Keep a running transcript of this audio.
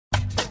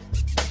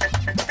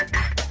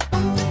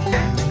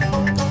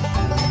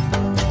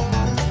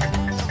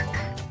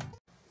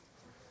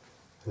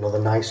with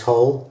a nice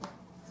hole.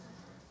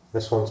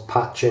 This one's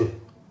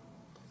patching.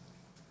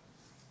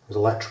 There's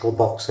an electrical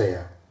box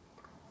here.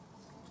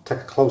 Take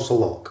a closer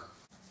look.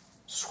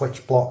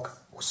 Switch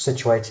block was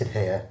situated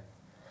here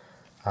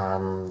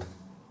and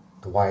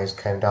the wires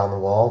came down the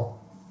wall.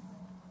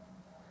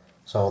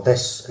 So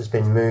this has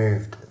been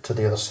moved to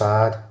the other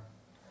side,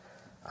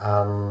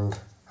 and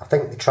I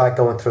think they tried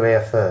going through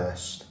here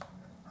first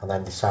and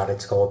then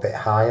decided to go a bit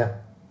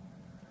higher.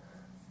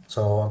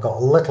 So I've got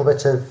a little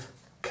bit of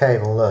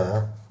cable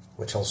there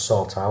which I'll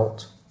sort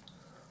out,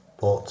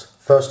 but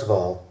first of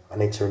all I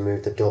need to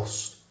remove the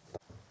dust.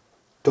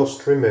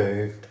 Dust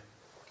removed,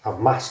 I've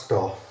masked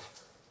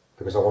off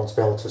because I want to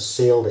be able to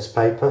seal this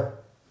paper.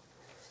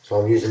 So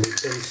I'm using the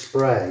thin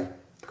spray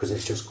because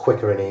it's just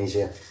quicker and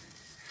easier.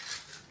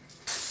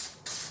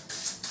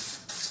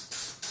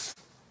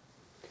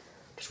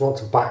 Just want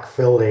to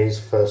backfill these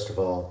first of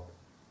all.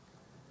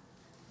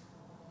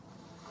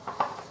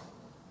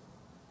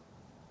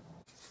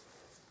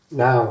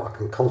 Now I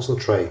can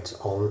concentrate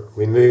on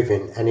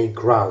removing any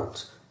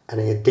grout,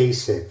 any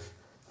adhesive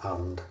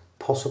and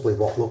possibly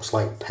what looks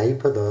like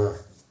paper there.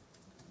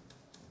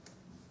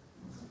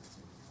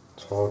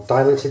 So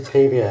diluted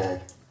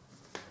PVA,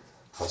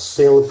 I'll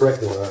seal the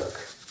brickwork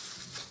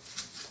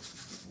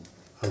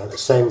and at the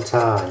same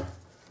time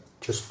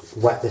just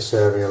wet this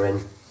area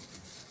in.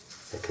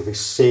 It can be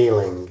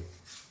sealing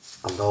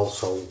and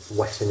also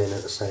wetting in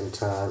at the same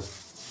time.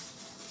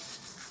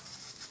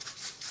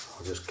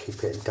 I'll just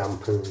keep it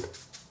dampened.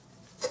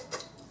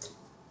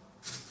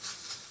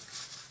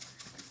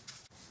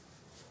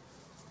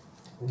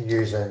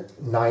 Use a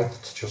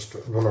knife to just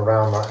run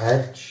around that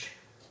edge.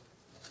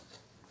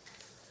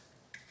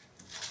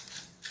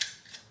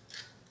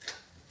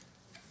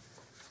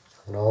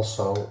 And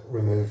also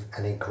remove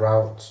any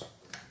grout.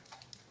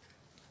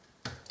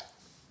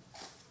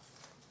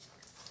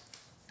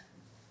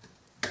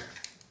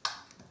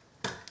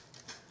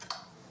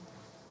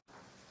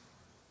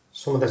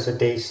 Some of this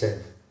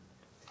adhesive,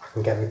 I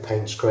can get my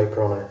paint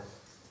scraper on it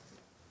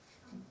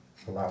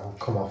and that will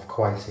come off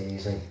quite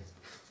easy.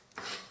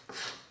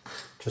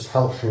 Just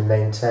helps me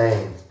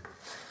maintain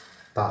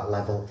that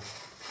level.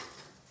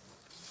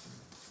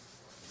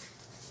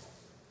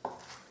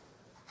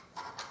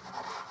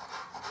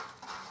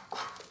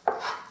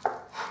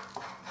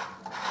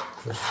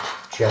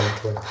 Just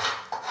gently.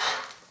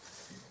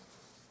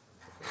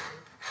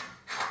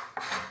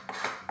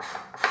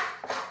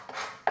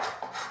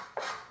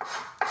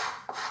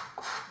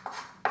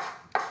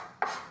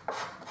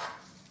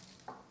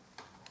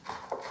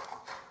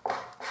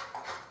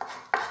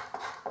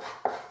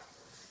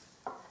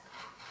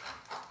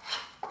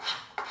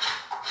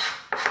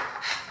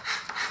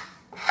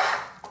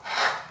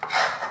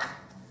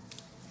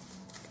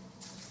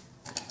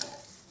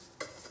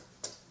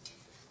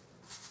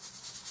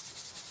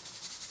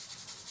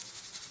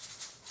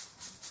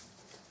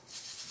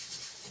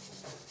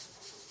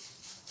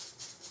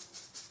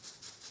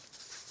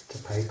 To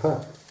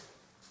paper.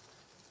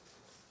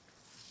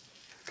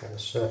 Get the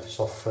surface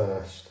off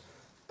first.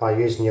 By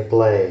using your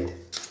blade,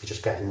 you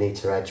just get a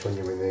neater edge when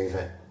you remove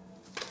it.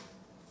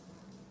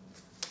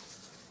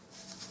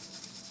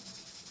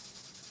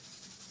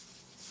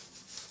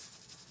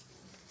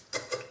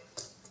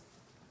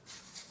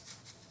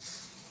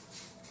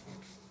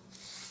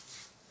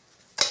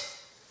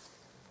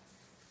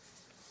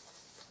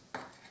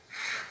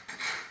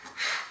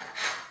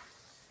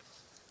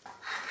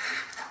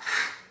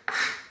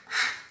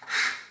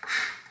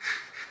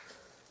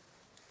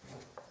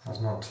 That's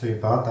not too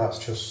bad, that's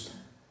just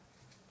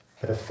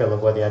a bit of filler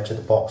where the edge of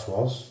the box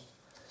was.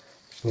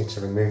 Just need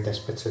to remove this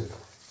bit of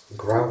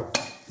grout.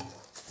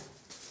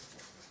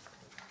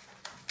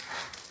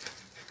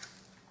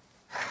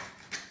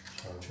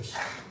 So just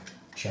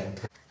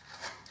gently.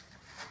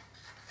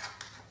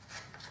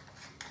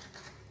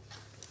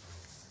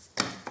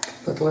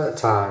 Little at a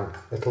time,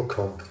 it'll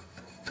come.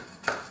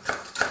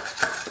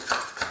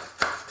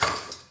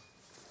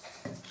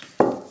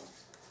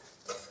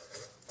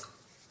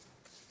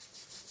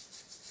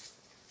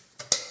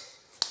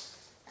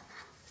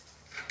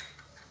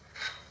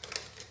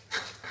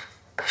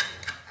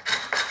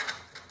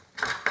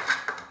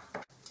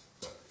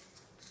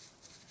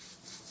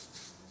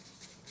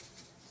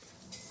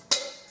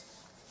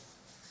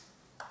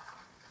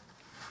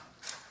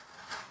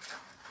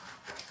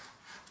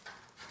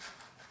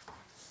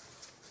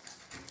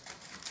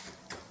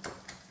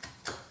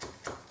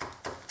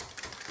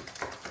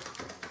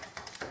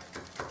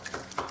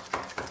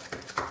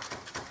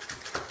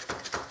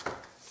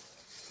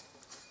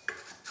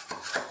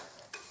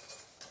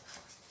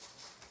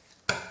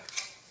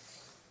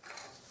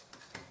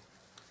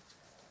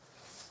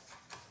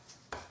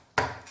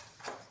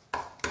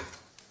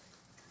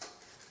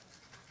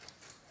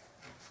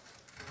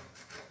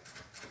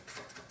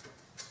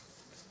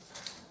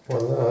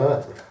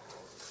 Well,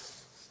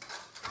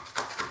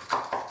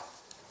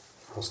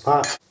 that's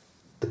that.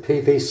 The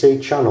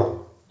PVC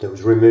channel that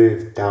was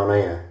removed down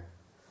here,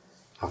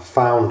 I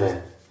found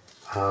it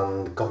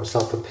and got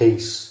myself a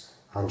piece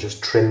and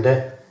just trimmed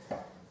it.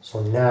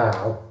 So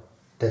now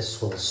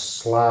this will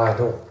slide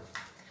up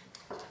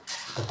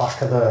the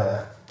back of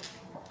there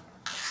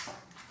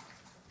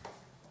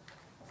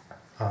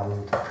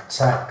and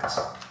protect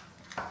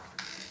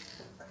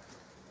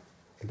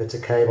the bit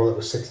of cable that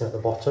was sitting at the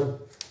bottom.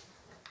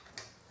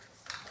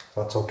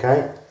 That's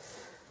okay.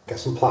 Get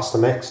some plaster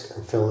mixed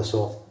and fill this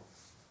up.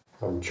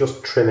 I'm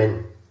just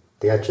trimming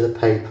the edge of the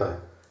paper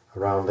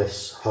around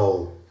this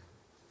hole.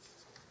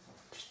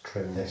 Just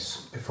trim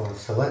this before we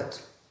fill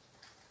it.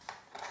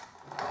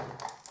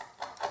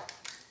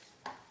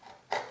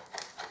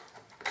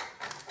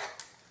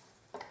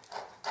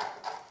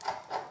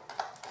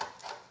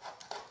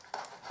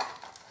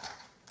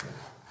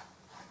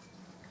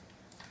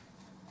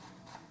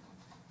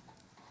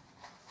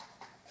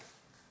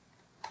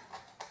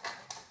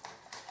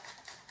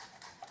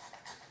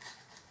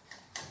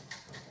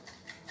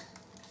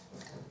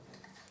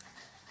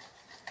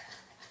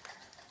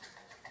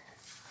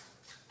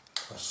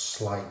 A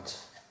slight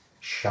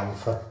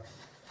chamfer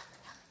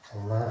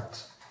on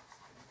that.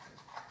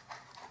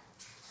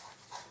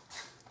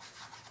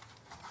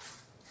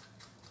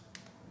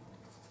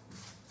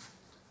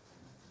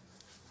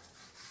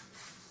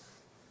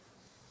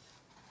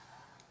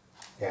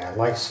 Yeah,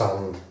 light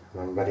sand,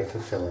 and I'm ready for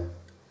filling.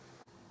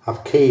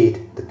 I've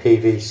keyed the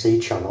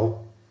PVC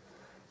channel,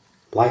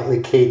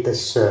 lightly keyed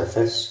this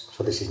surface,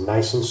 so this is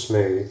nice and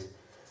smooth.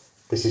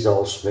 This is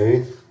all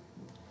smooth.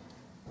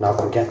 Now I'm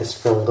going to get this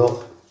filled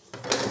up.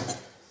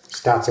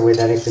 Starting with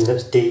anything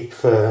that's deep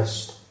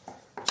first,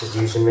 just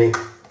using me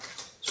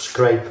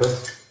scraper,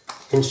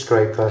 inch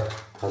scraper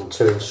and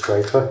 2-inch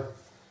scraper.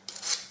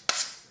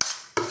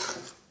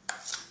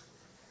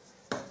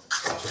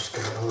 Just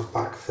get it all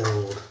back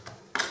filled.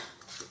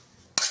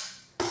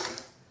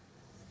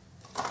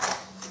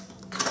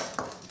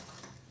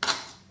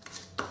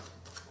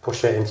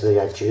 Push it into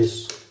the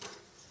edges.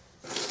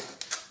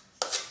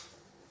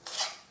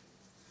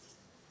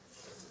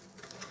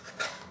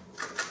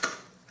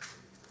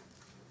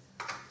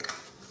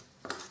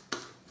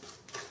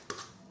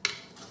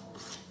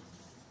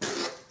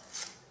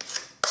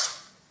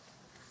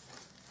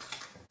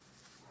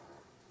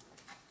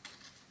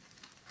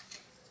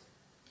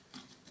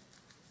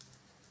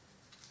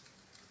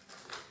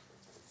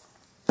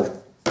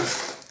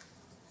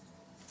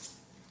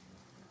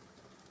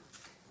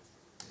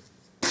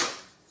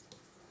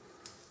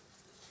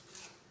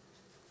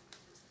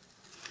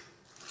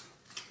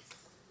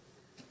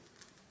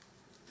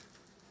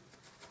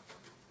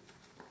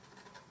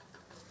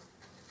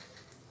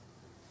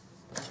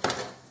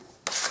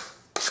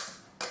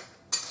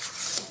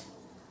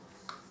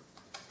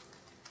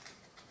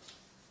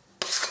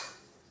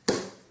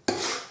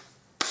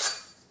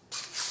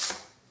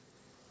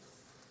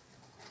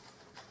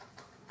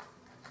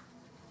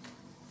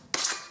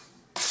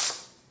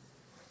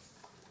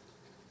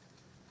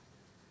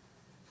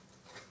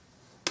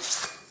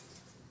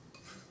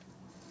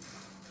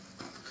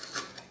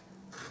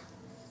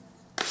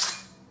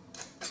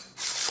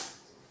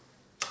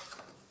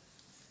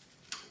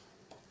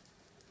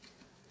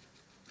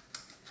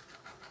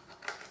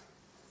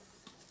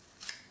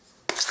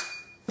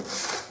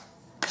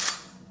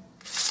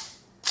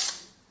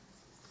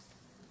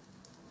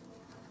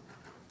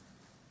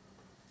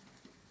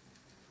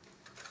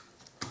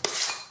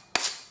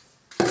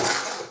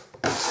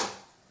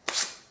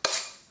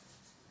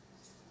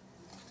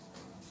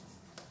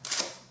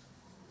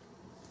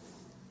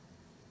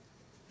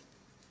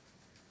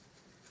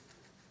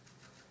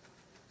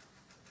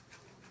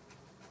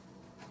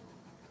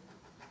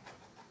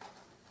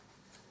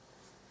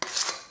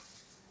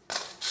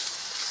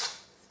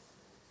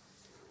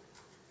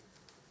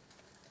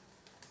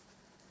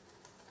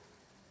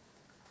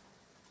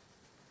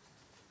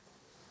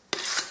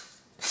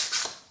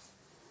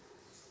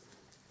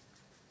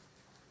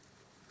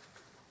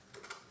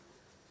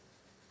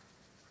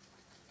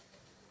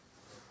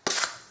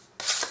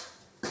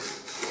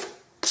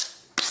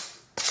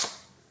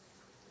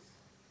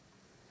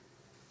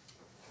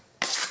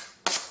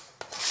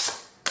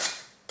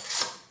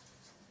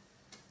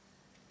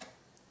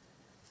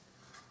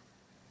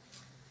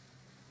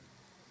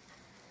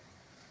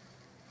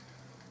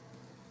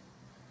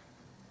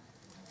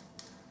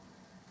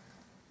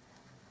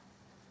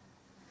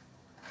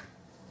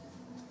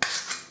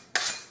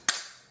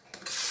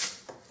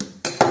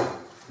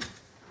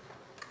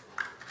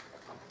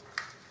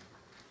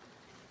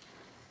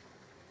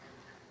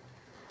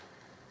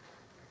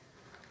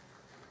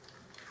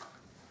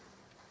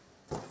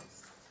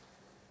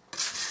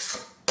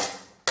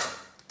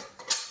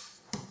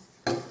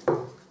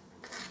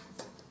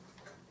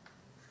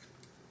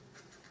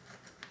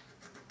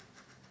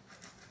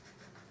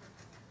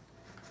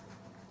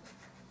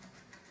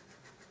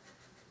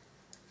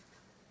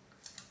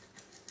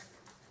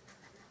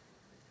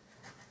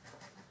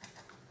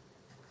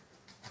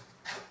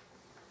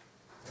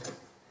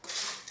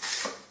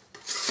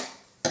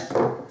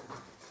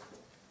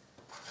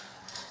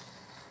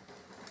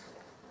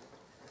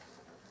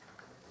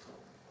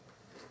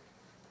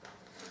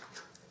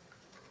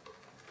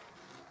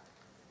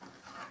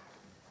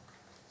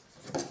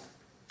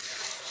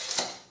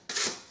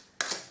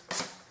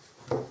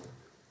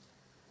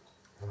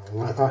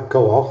 let that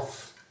go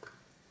off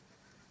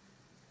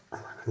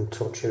and I can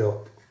touch it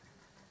up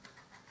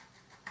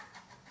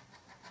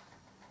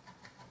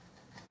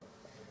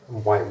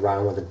and wipe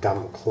round with a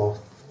damp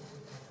cloth.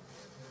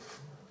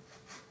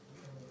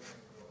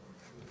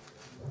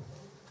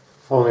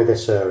 Only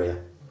this area,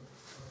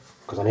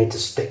 because I need to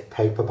stick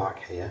paper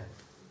back here.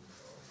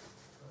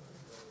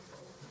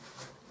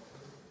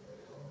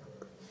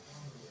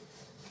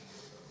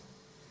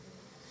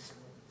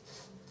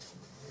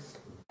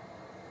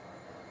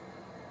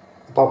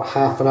 About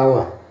half an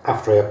hour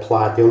after I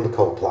applied the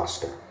undercoat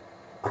plaster,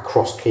 I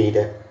cross-keyed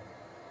it.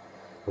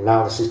 And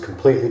now this is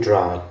completely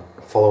dry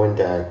the following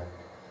day,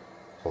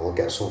 so I'll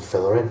get some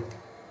filler in.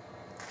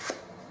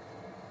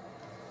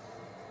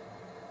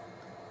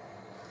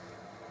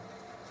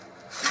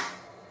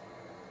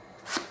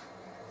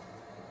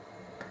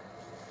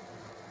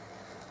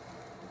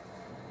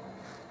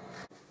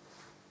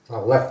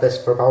 I've left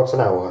this for about an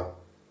hour.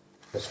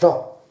 It's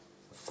not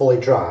fully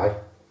dry,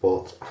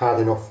 but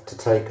hard enough to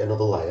take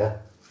another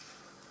layer.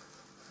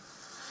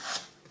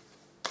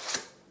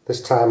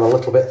 This time a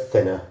little bit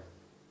thinner.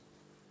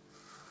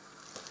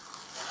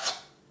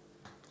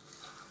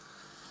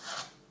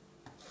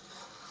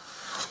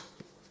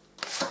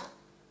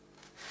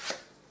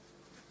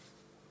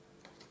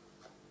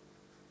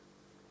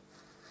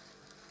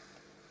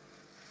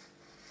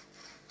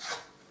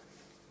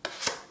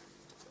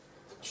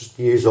 Just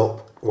use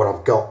up what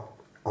I've got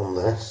on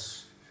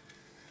this,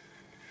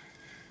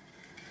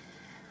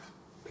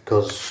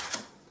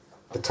 because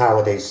the tile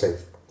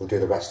adhesive will do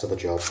the rest of the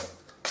job.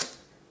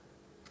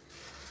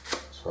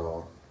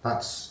 So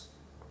that's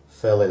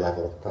fairly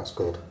level, that's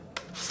good.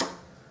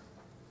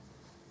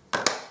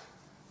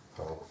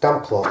 So,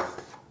 damp cloth.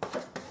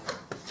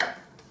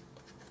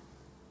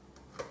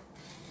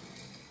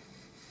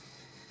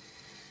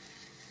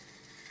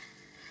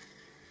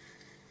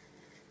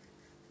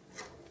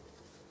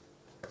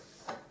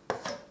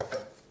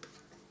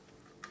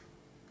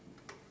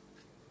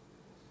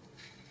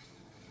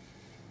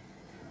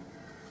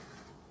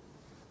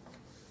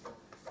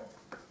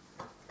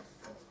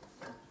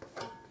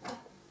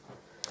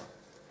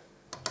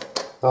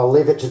 I'll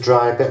leave it to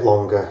dry a bit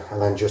longer and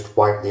then just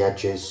wipe the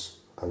edges,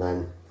 and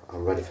then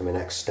I'm ready for my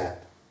next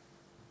step.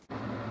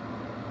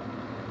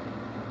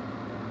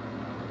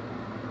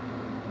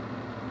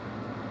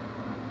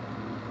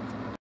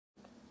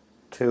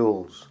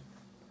 Tools.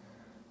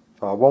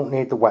 So I won't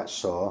need the wet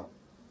saw,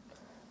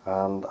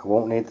 and I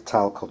won't need the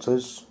tile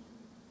cutters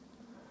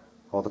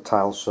or the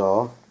tile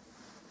saw.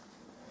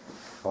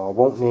 I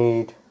won't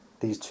need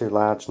these two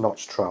large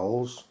notch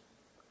trowels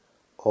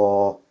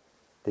or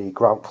the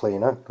grout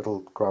cleaner, little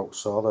grout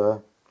saw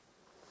there.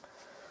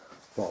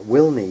 What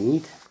we'll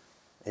need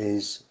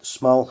is a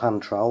small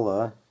hand trowel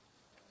there,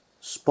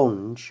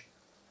 sponge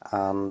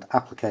and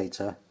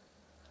applicator,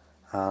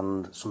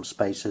 and some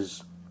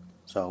spacers.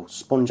 So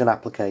sponge and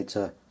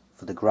applicator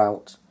for the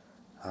grout,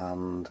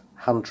 and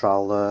hand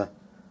trowel there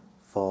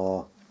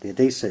for the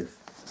adhesive.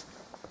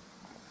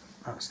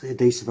 That's the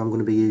adhesive I'm going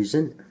to be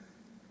using.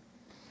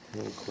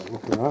 Have a quick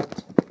look at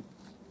that.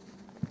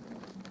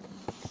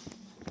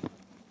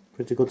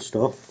 Pretty good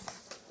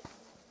stuff.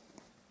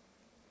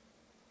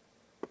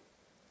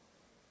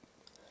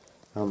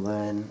 And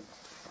then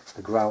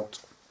the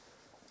grout.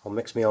 I'll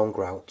mix my own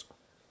grout.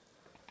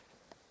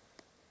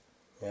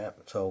 Yeah,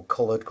 so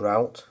coloured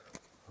grout.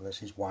 And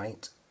this is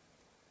white.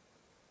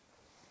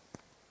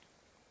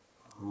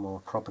 More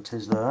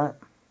properties there.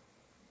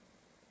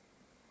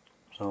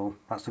 So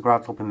that's the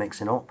grout I'll be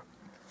mixing up.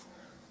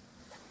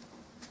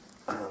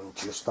 And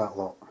just that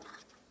lot.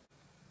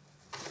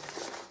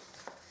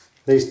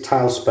 These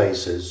tile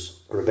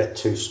spacers are a bit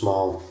too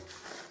small.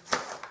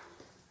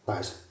 That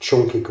is a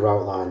chunky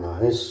grout line,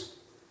 that is.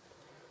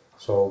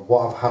 So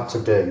what I've had to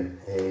do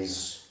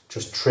is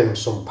just trim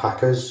some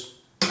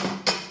packers.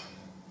 The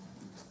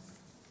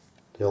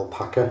old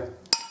packer.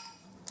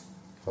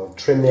 So I've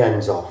trimmed the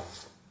ends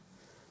off,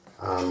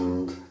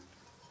 and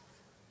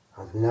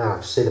I've now,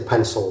 see the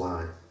pencil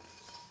line,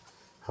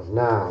 I've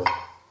now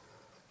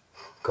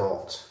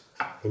got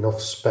enough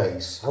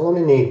space. I'll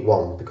only need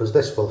one because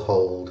this will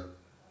hold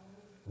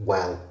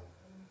well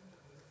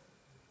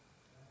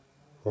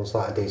once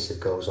that adhesive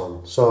goes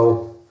on.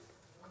 So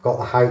I've got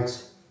the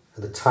height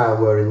of the tile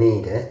where I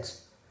need it.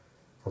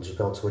 I'll just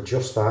be able to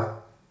adjust that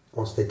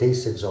once the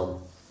adhesive's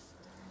on.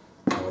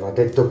 And I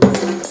did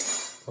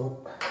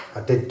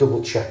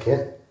double check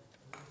it.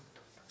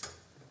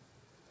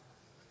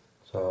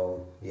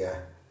 So yeah,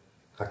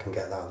 I can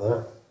get that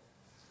there.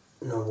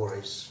 No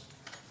worries.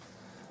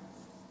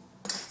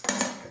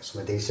 Get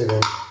some adhesive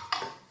in.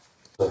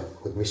 So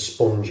with my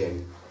sponge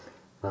in,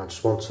 I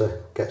just want to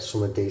get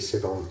some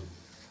adhesive on.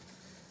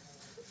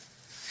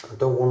 I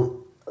don't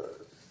want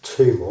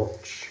too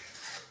much.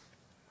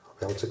 I'll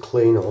be able to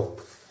clean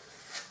up,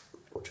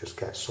 but just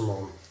get some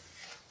on.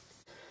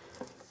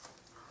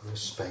 And the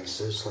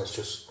spacers, let's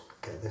just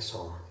get this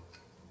on.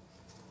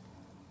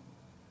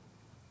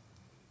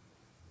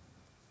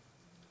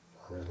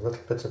 And with a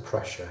little bit of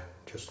pressure,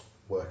 just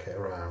work it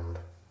around.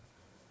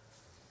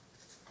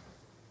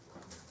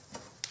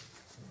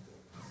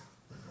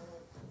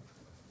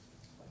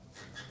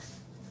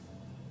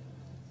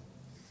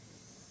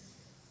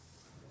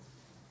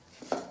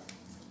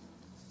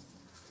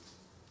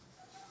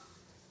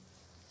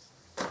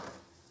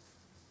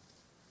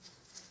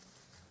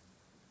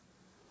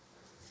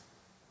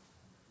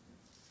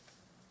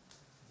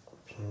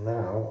 And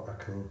now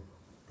I can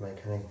make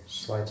any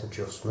slight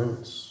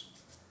adjustments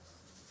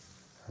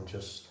and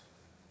just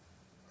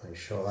make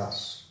sure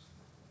that's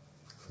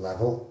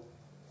level.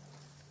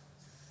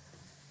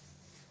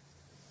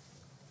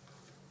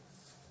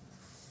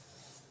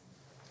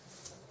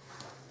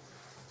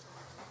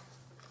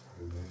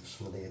 Remove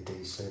some of the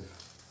adhesive.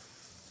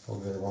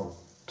 Don't really want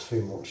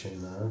too much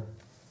in there.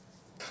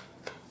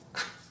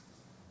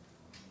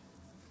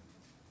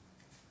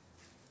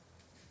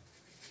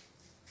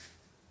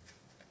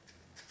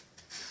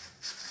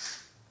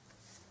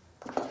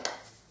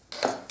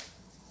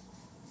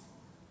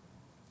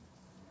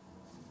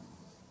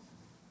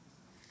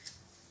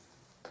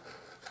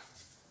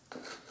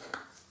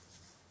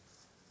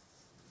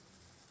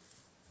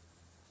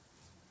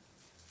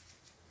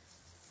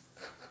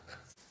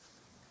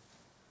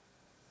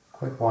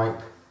 Quick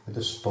wipe with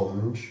a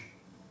sponge,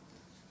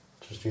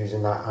 just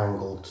using that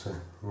angle to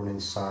run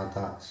inside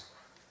that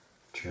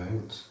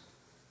joint.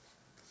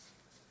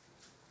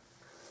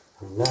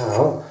 And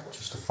now,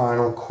 just a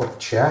final quick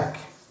check.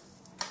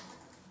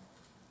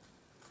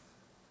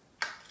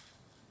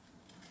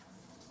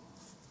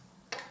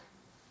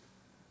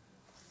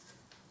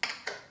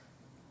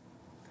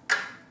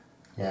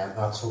 Yeah,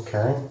 that's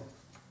okay.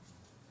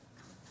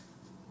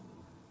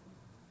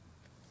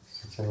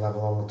 Sitting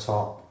level on the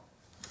top.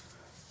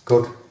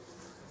 Good.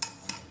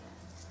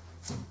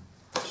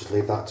 Just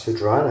leave that to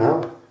dry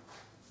now.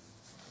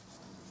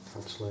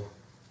 Actually,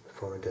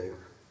 before I do,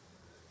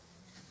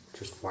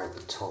 just wipe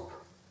the top.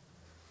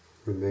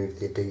 Remove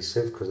the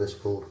adhesive because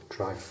this will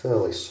dry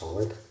fairly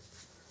solid.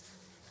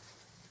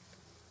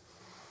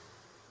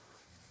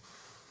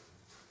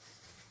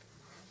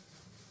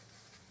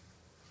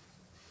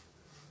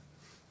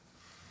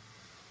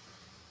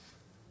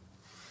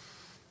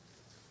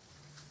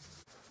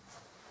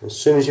 As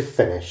soon as you've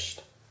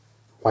finished,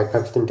 wipe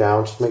everything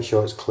down, just make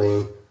sure it's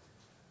clean.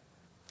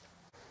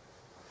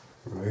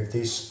 Remove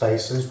these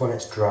spacers when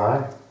it's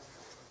dry.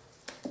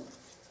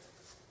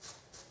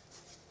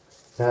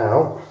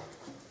 Now,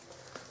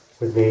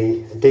 with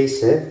the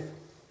adhesive,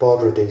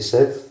 border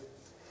adhesive,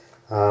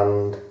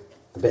 and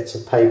the bits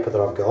of paper that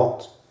I've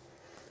got,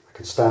 I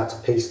can start to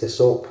piece this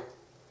up.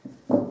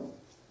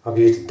 I've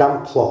used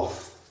damp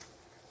cloth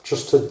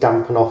just to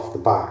dampen off the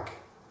back.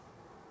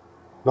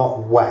 Not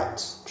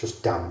wet,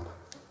 just damp.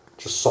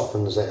 Just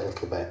softens it a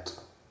little bit.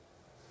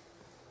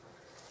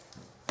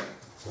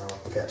 Now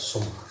I'll get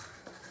some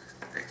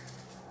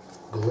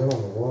glue on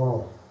the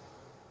wall.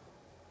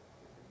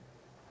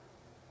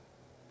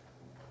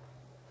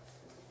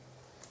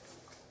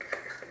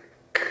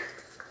 I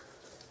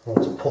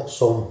want to put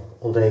some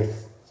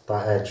underneath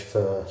that edge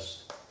first.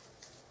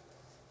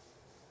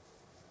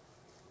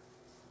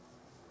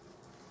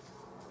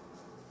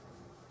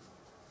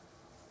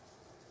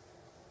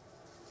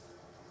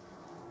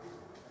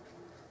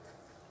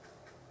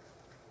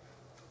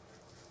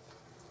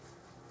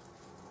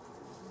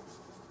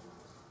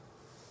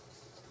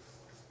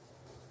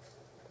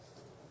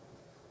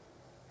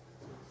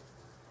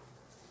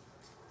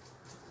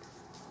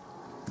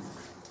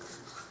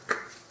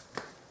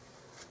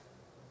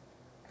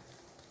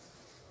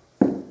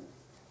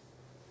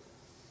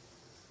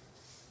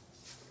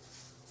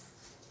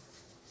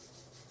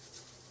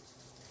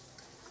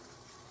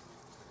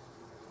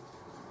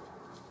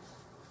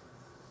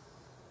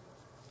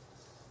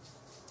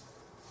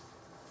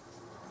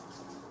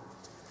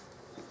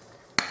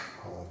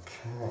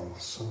 Okay,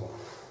 so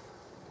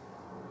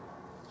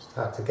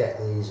start to get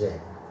these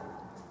in,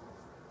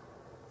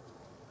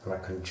 and I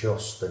can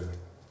adjust them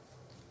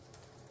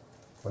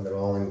when they're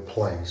all in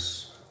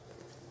place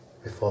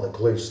before the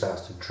glue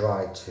starts to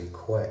dry too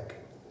quick.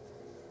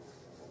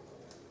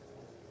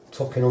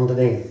 Tucking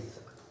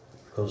underneath,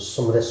 because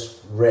some of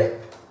this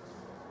rip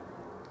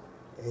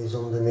is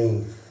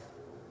underneath.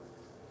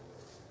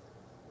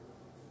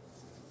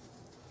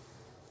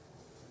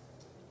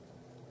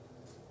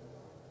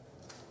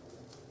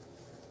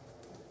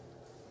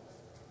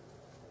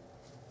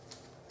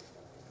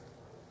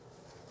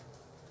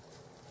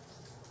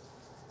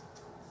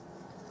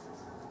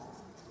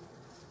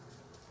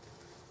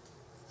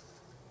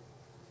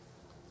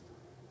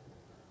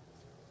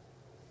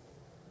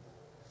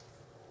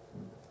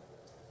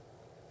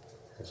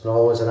 It's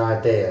always an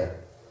idea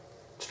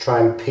to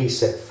try and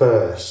piece it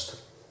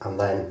first and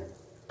then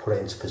put it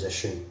into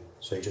position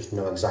so you just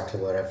know exactly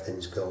where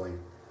everything's going.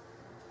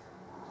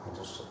 I've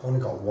just only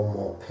got one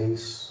more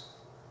piece.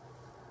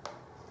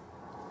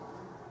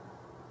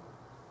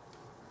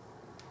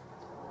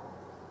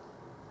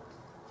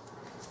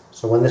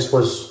 So when this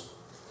was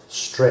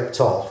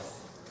stripped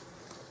off,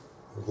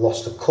 I've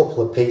lost a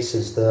couple of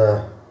pieces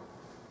there,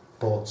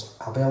 but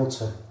I'll be able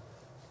to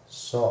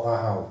sort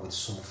that out with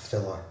some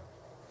filler.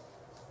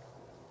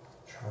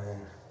 Try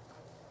and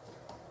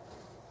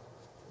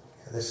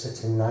get this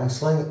sitting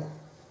nicely.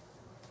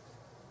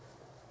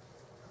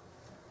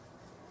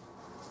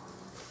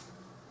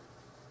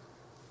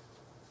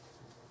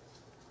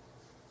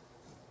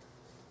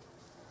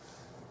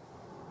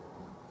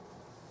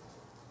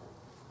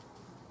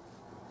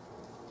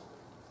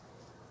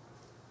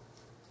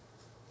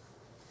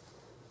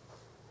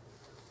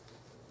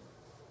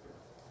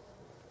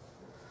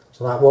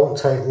 So that won't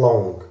take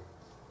long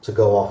to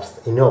go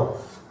off,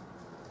 enough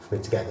for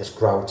me to get this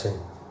grouting.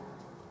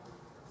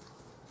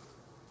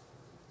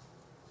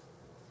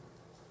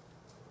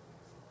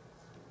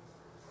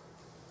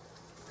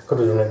 I could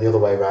have done it the other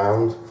way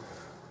round.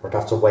 I'd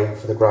have to wait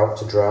for the grout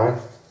to dry.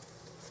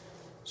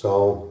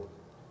 So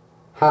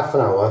half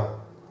an hour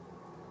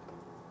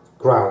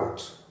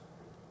grout,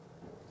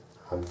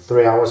 and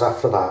 3 hours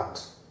after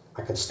that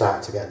I can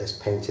start to get this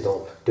painted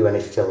up, do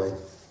any filling.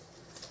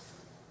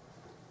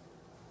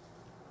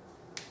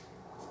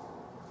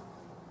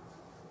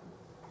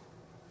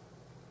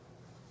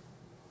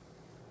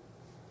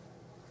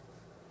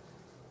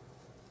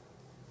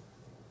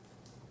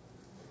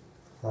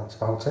 That's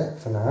about it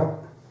for now.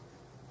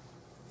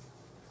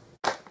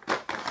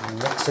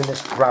 Mixing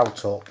this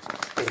grout up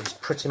is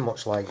pretty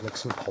much like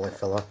mixing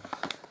polyfiller.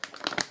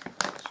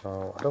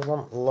 So I don't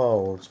want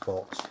loads,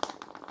 but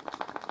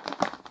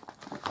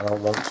I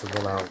don't want to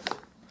run out.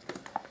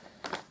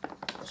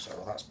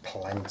 So that's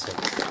plenty.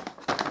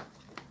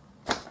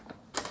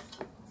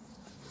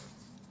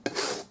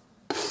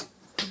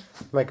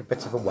 Make a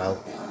bit of a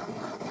well.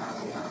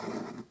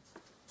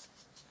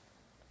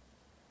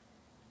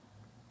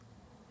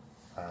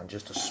 And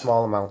just a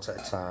small amount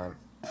at a time.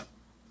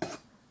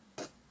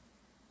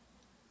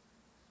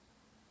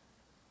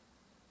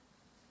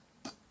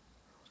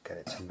 Get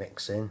it to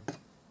mix in.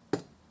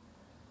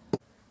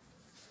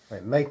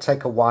 It may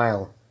take a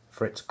while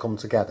for it to come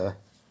together,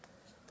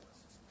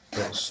 but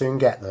it'll soon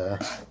get there.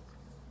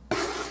 The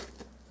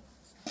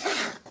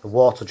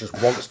water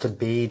just wants to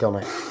bead on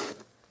it.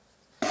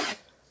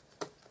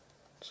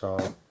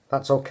 So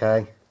that's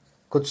okay.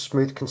 Good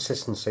smooth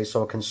consistency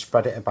so I can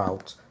spread it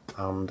about,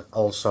 and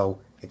also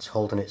it's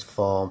holding its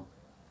form.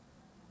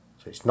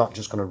 So it's not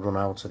just going to run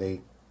out of the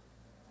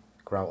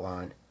grout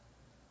line.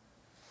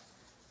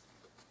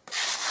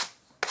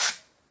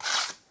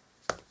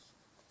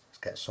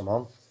 Get some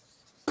on.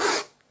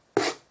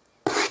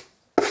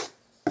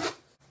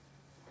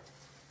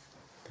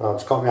 I've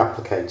just got my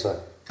applicator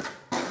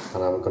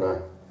and I'm going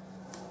to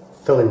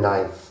filling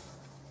knife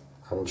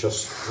and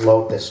just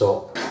load this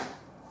up.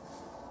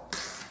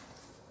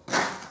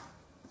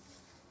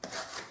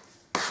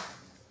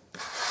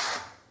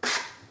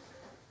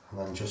 And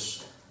then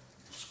just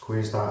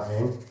squeeze that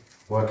in,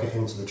 work it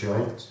into the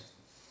joint.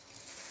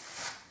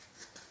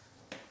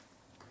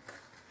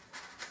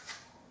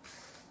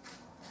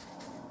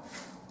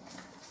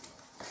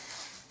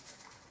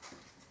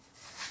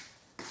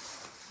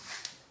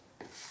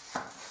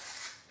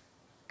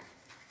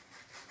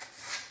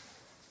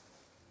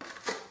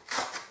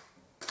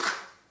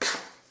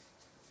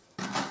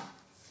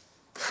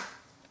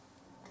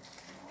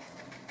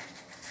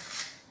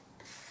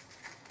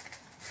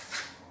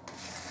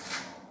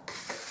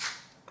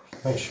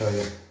 Make sure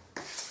you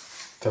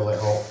fill it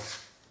up.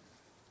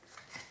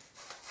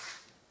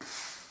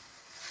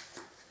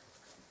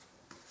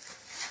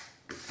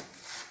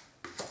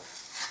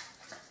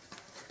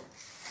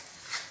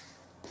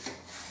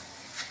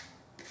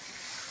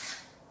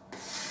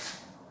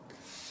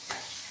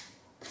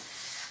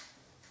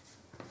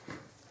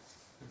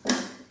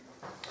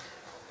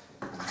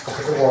 Look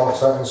at the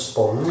water and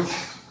sponge.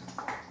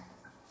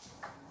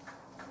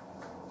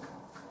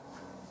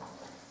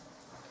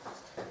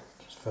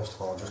 First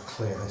of all, just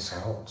clear this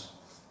out.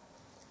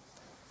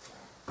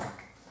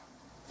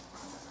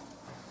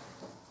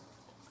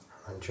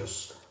 And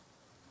just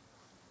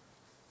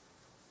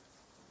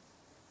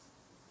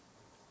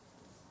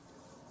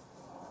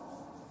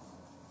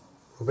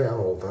rub it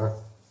over,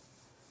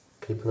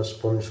 keeping the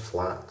sponge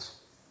flat.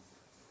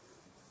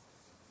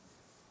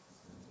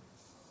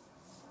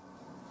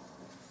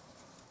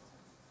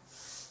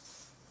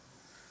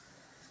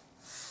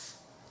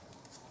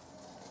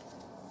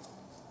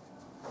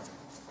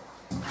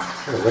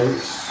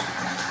 Rinse.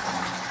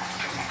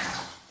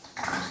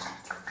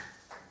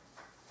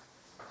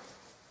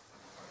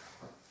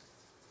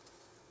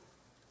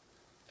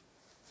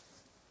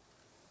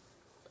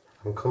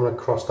 I'm coming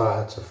across that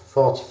at a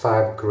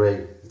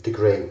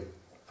 45-degree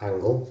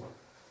angle.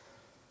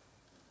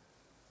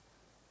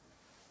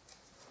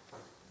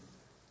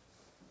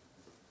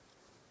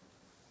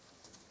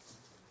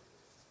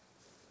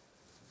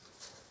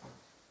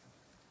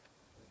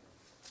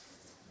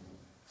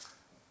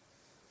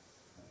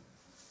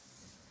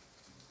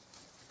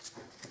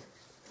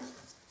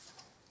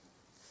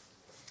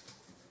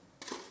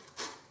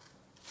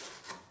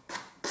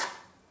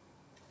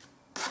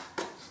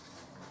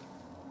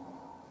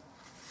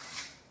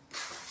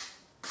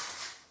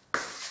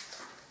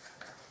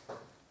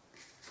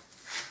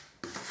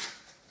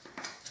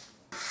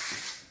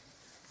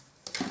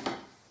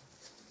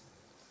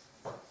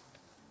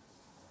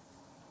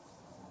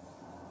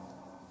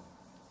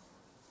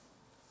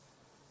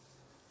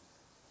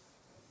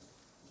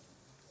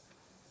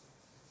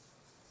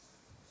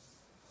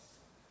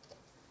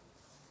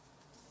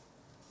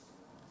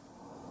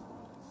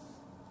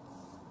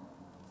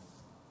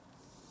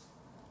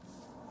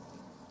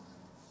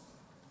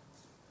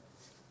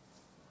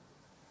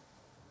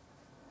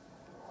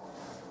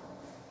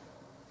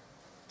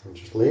 And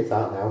just leave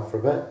that now for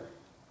a bit.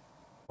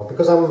 Well,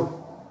 because I'm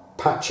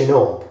patching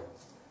up,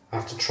 I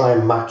have to try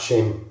and match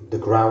in the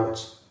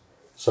grout.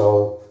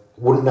 So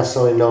wouldn't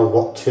necessarily know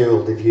what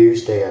tool they've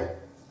used here.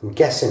 I'm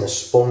guessing a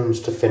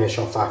sponge to finish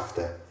off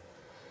after.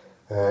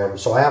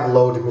 So I have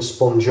loaded my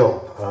sponge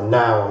up and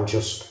now I'm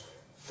just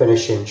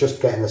finishing,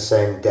 just getting the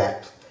same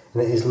depth,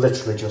 and it is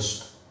literally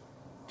just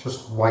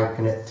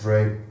wiping it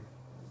through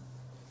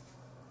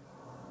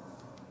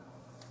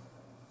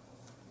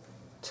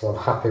till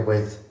I'm happy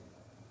with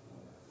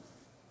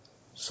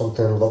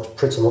something that looks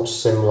pretty much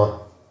similar.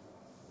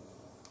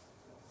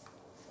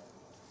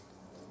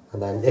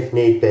 And then if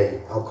need be,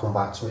 I'll come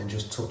back to it and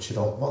just touch it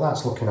up. Well,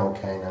 that's looking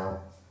okay now.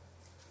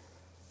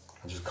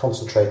 I just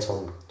concentrate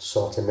on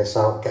sorting this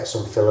out, get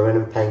some filler in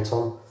and paint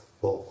on,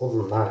 but other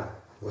than that,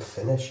 we're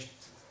finished.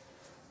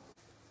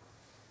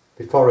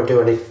 Before I do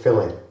any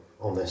filling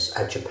on this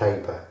edge of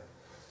paper,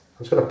 I'm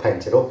just going to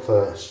paint it up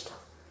first,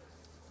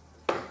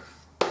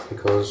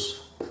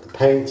 because the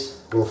paint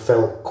will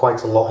fill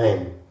quite a lot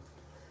in,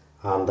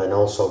 and then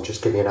also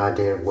just give me an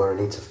idea of where I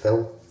need to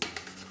fill.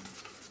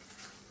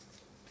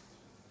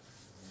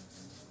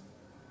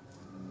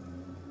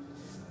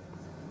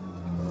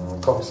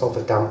 I've got myself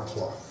a damp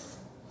cloth.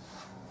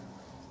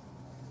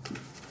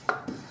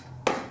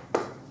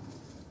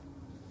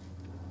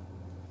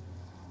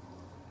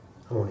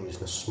 I'm only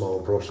using a small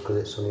brush because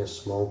it's only a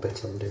small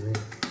bit I'm doing.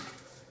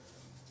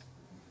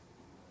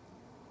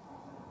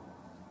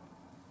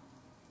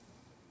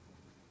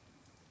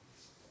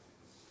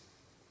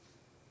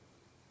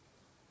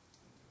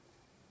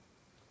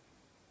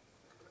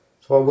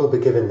 So I will be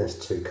giving this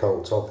 2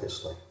 coats,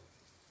 obviously.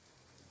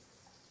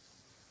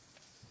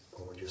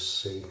 But we'll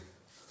just see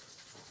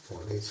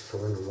what needs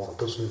filling and what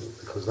doesn't,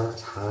 because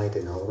that's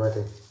hiding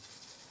already.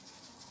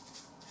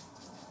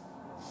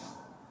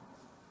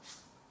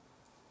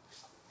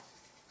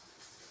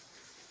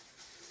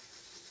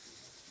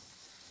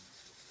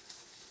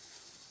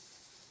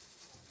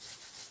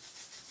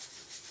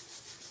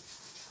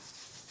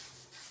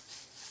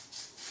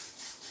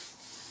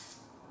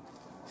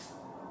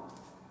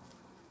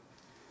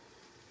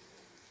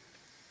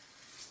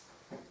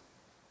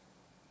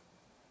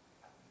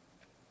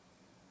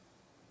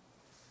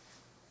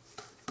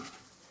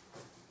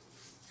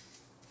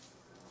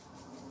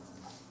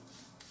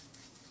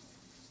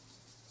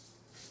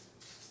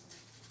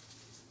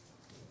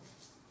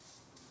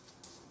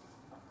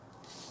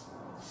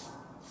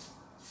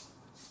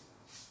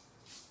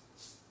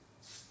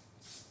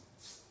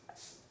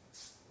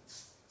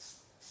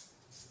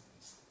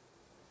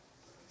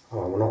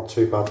 Oh, we're not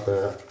too bad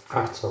there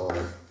at all.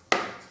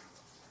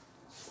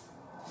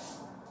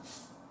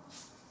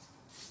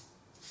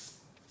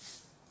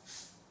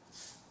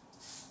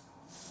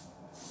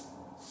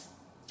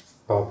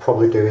 What I'll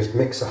probably do is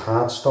mix a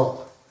hard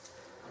stop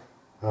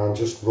and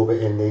just rub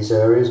it in these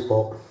areas,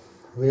 but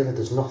really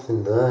there's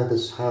nothing there,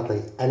 there's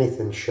hardly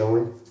anything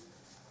showing.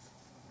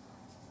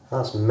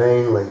 That's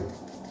mainly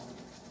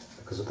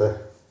because of the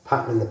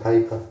pattern in the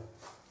paper.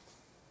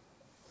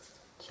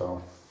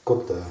 So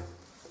good there,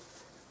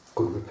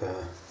 good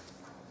repair.